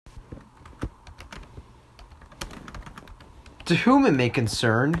To whom it may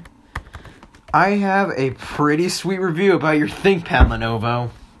concern, I have a pretty sweet review about your ThinkPad, Lenovo.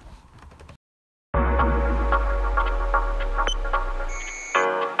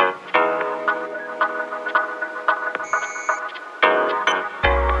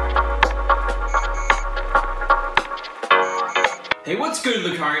 Hey, what's good,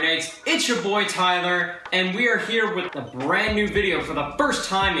 Lakey Knights? It's your boy Tyler, and we are here with a brand new video for the first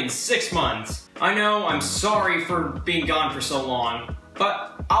time in 6 months. I know, I'm sorry for being gone for so long,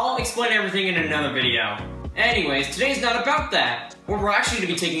 but I'll explain everything in another video. Anyways, today's not about that. What we're actually going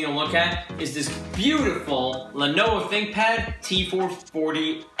to be taking a look at is this beautiful Lenovo ThinkPad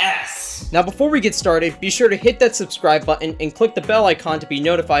T440s. Now before we get started, be sure to hit that subscribe button and click the bell icon to be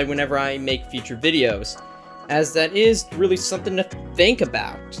notified whenever I make future videos, as that is really something to think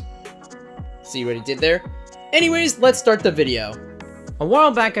about. See what he did there? Anyways, let's start the video. A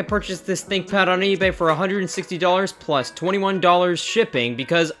while back I purchased this ThinkPad on eBay for $160 plus $21 shipping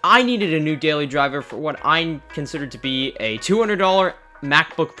because I needed a new daily driver for what I considered to be a $200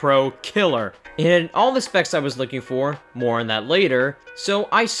 MacBook Pro killer. It had all the specs I was looking for, more on that later, so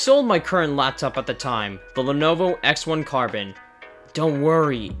I sold my current laptop at the time, the Lenovo X1 Carbon. Don't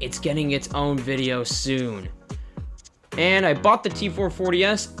worry, it's getting its own video soon. And I bought the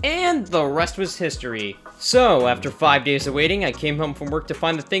T440s, and the rest was history. So, after 5 days of waiting, I came home from work to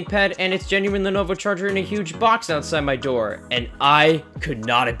find the ThinkPad and its genuine Lenovo charger in a huge box outside my door, and I could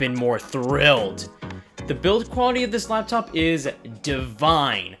not have been more thrilled. The build quality of this laptop is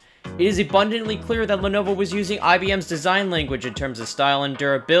divine. It is abundantly clear that Lenovo was using IBM's design language in terms of style and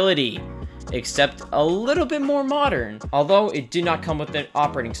durability, except a little bit more modern, although it did not come with an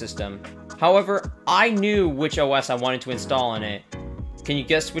operating system. However, I knew which OS I wanted to install on it. Can you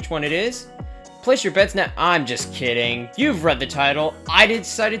guess which one it is? Place your bets now. I'm just kidding. You've read the title. I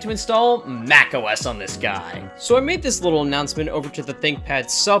decided to install macOS on this guy. So I made this little announcement over to the ThinkPad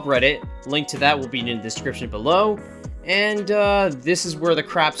subreddit. Link to that will be in the description below. And this is where the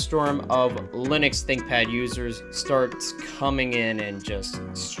crap storm of Linux ThinkPad users starts coming in and just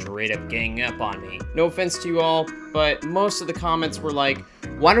straight up ganging up on me. No offense to you all, but most of the comments were like,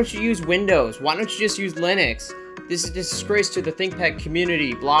 why don't you use Windows? Why don't you just use Linux? This is a disgrace to the ThinkPad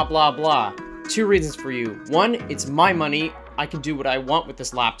community, blah blah blah. 2 reasons for you. 1, it's my money. I can do what I want with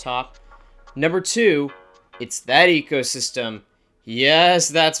this laptop. Number 2, it's that ecosystem. Yes,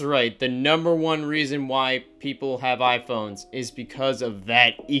 that's right. The #1 reason why people have iPhones is because of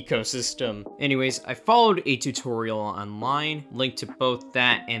that ecosystem. Anyways, I followed a tutorial online. Link to both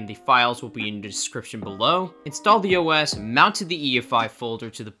that and the files will be in the description below. Installed the OS, mounted the EFI folder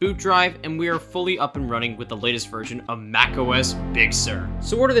to the boot drive, and we are fully up and running with the latest version of macOS Big Sur.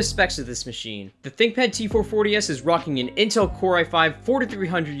 So what are the specs of this machine? The ThinkPad T440s is rocking an Intel Core i5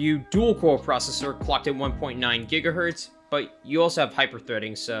 4300U dual-core processor clocked at 1.9 GHz. But you also have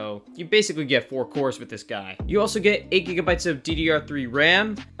hyper-threading, so you basically get 4 cores with this guy. You also get 8 GB of DDR3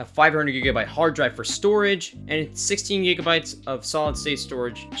 RAM, a 500 GB hard drive for storage, and 16 GB of solid-state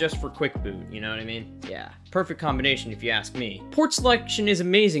storage just for quick boot, you know what I mean? Yeah, perfect combination if you ask me. Port selection is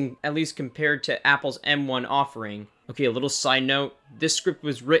amazing, at least compared to Apple's M1 offering. Okay, a little side note, this script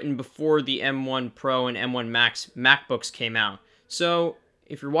was written before the M1 Pro and M1 Max MacBooks came out. So,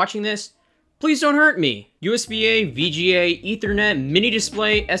 if you're watching this, please don't hurt me. USB-A, VGA, Ethernet, mini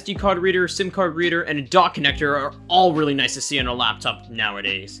display, SD card reader, SIM card reader, and a dock connector are all really nice to see on a laptop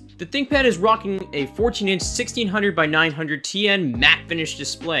nowadays. The ThinkPad is rocking a 14-inch 1600 by 900 TN matte finish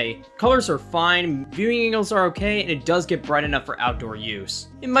display. Colors are fine, viewing angles are okay, and it does get bright enough for outdoor use.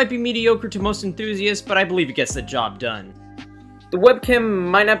 It might be mediocre to most enthusiasts, but I believe it gets the job done. The webcam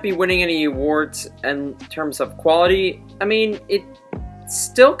might not be winning any awards in terms of quality. I mean, it's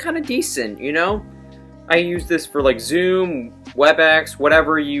still kind of decent, you know? I use this for like Zoom, WebEx,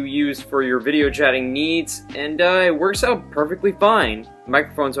 whatever you use for your video chatting needs, and it works out perfectly fine.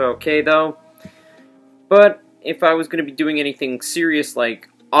 Microphones are okay though, but if I was going to be doing anything serious like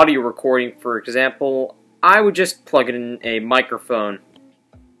audio recording, for example, I would just plug it in a microphone.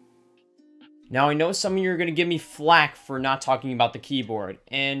 Now I know some of you are going to give me flack for not talking about the keyboard,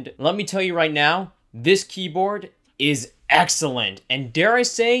 and let me tell you right now, this keyboard is excellent, and dare I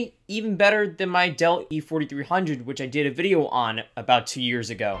say, even better than my Dell E4300, which I did a video on about 2 years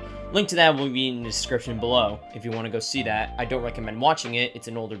ago. Link to that will be in the description below if you want to go see that. I don't recommend watching it, it's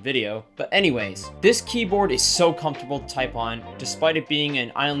an older video. But anyways, this keyboard is so comfortable to type on, despite it being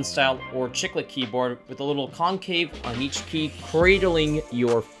an island style or chiclet keyboard with a little concave on each key cradling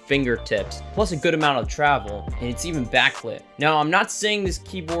your fingertips, plus a good amount of travel, and it's even backlit. Now, I'm not saying this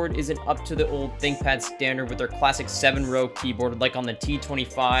keyboard isn't up to the old ThinkPad standard with their classic 7-row Lenovo keyboard like on the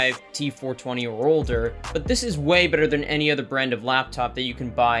T25, T420 or older, but this is way better than any other brand of laptop that you can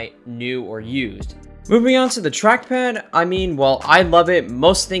buy new or used. Moving on to the trackpad, I mean, while I love it,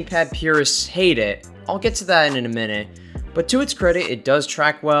 most ThinkPad purists hate it. I'll get to that in a minute. But to its credit, it does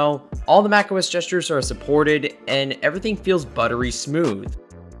track well, all the macOS gestures are supported, and everything feels buttery smooth.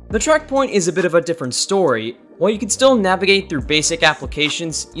 The track point is a bit of a different story. While you can still navigate through basic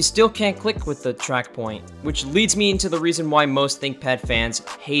applications, you still can't click with the track point, which leads me into the reason why most ThinkPad fans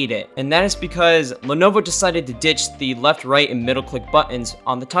hate it. And that is because Lenovo decided to ditch the left, right, and middle click buttons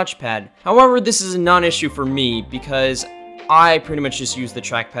on the touchpad. However, this is a non-issue for me because I pretty much just use the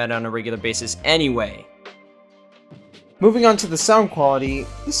trackpad on a regular basis anyway. Moving on to the sound quality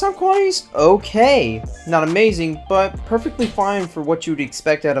is okay. Not amazing, but perfectly fine for what you would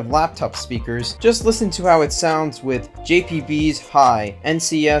expect out of laptop speakers. Just listen to how it sounds with JPV's High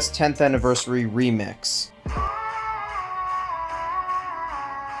NCS 10th Anniversary Remix.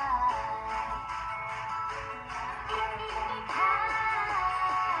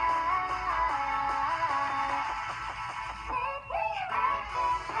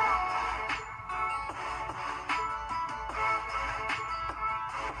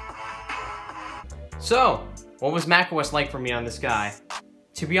 So, what was macOS like for me on this guy?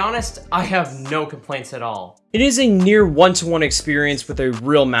 To be honest, I have no complaints at all. It is a near one-to-one experience with a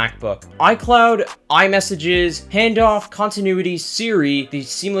real MacBook. iCloud, iMessages, handoff, continuity, Siri, the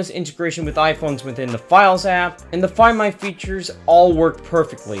seamless integration with iPhones within the Files app, and the Find My features all work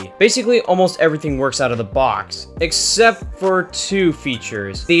perfectly. Basically, almost everything works out of the box, except for two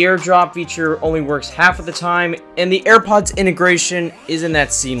features. The AirDrop feature only works half of the time, and the AirPods integration isn't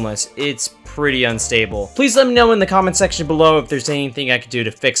that seamless. It's pretty unstable. Please let me know in the comment section below if there's anything I could do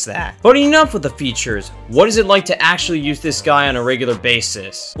to fix that. But enough with the features. What is it like to actually use this guy on a regular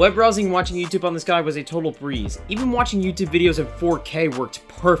basis? Web browsing and watching YouTube on this guy was a total breeze. Even watching YouTube videos in 4K worked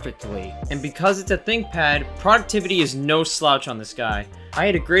perfectly. And because it's a ThinkPad, productivity is no slouch on this guy. I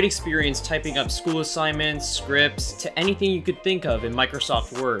had a great experience typing up school assignments, scripts, to anything you could think of in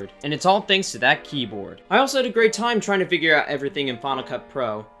Microsoft Word, and it's all thanks to that keyboard. I also had a great time trying to figure out everything in Final Cut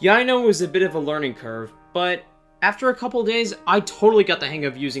Pro. Yeah, I know it was a bit of a learning curve, but after a couple days, I totally got the hang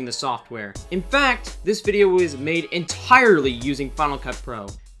of using the software. In fact, this video was made entirely using Final Cut Pro.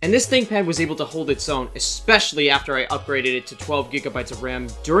 And this ThinkPad was able to hold its own, especially after I upgraded it to 12 GB of RAM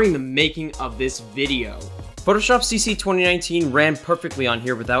during the making of this video. Photoshop CC 2019 ran perfectly on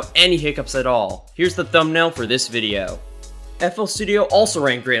here without any hiccups at all. Here's the thumbnail for this video. FL Studio also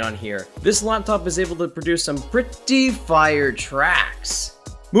ran great on here. This laptop is able to produce some pretty fire tracks.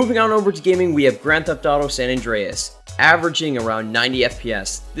 Moving on over to gaming, we have Grand Theft Auto San Andreas, averaging around 90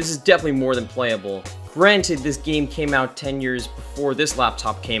 FPS. This is definitely more than playable. Granted, this game came out 10 years before this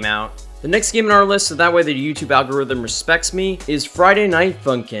laptop came out. The next game on our list, so that way the YouTube algorithm respects me, is Friday Night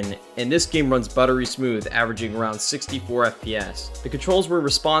Funkin', and this game runs buttery smooth, averaging around 64 FPS. The controls were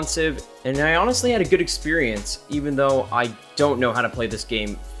responsive, and I honestly had a good experience, even though I don't know how to play this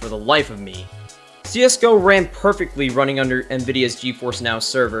game for the life of me. CSGO ran perfectly running under Nvidia's GeForce Now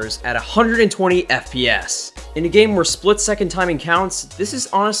servers at 120 FPS. In a game where split-second timing counts, this is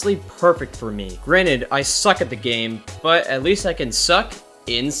honestly perfect for me. Granted, I suck at the game, but at least I can suck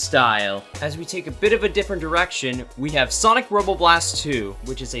in style. As we take a bit of a different direction, we have Sonic Rebel Blast 2,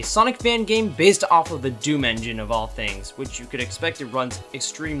 which is a Sonic fan game based off of the Doom engine of all things, which you could expect it runs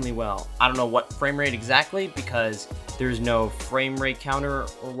extremely well. I don't know what frame rate exactly because there's no frame rate counter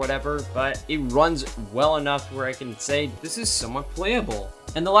or whatever, but it runs well enough where I can say this is somewhat playable.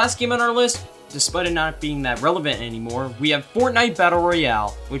 And the last game on our list, despite it not being that relevant anymore, we have Fortnite Battle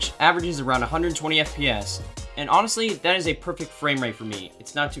Royale, which averages around 120 FPS. And honestly, that is a perfect frame rate for me.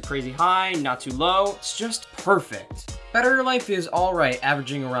 It's not too crazy high, not too low, it's just perfect. Battery life is alright,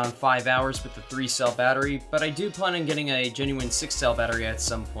 averaging around 5 hours with the 3-cell battery, but I do plan on getting a genuine 6-cell battery at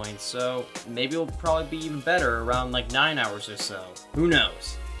some point, so maybe it'll probably be even better, around like 9 hours or so. Who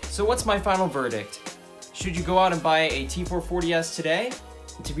knows? So what's my final verdict? Should you go out and buy a T440s today?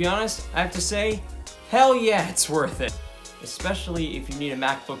 To be honest, I have to say, hell yeah, it's worth it. Especially if you need a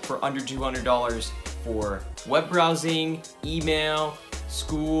MacBook for under $200 for web browsing, email,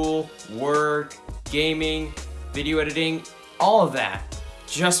 school, work, gaming, video editing, all of that,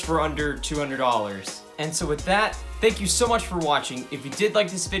 just for under $200. And so with that, thank you so much for watching. If you did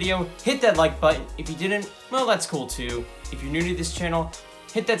like this video, hit that like button. If you didn't, well, that's cool too. If you're new to this channel,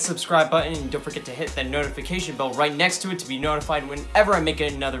 hit that subscribe button and don't forget to hit that notification bell right next to it to be notified whenever I make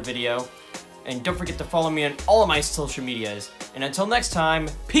another video. And don't forget to follow me on all of my social medias. And until next time,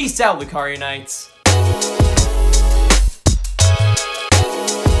 peace out, Lucario Knights!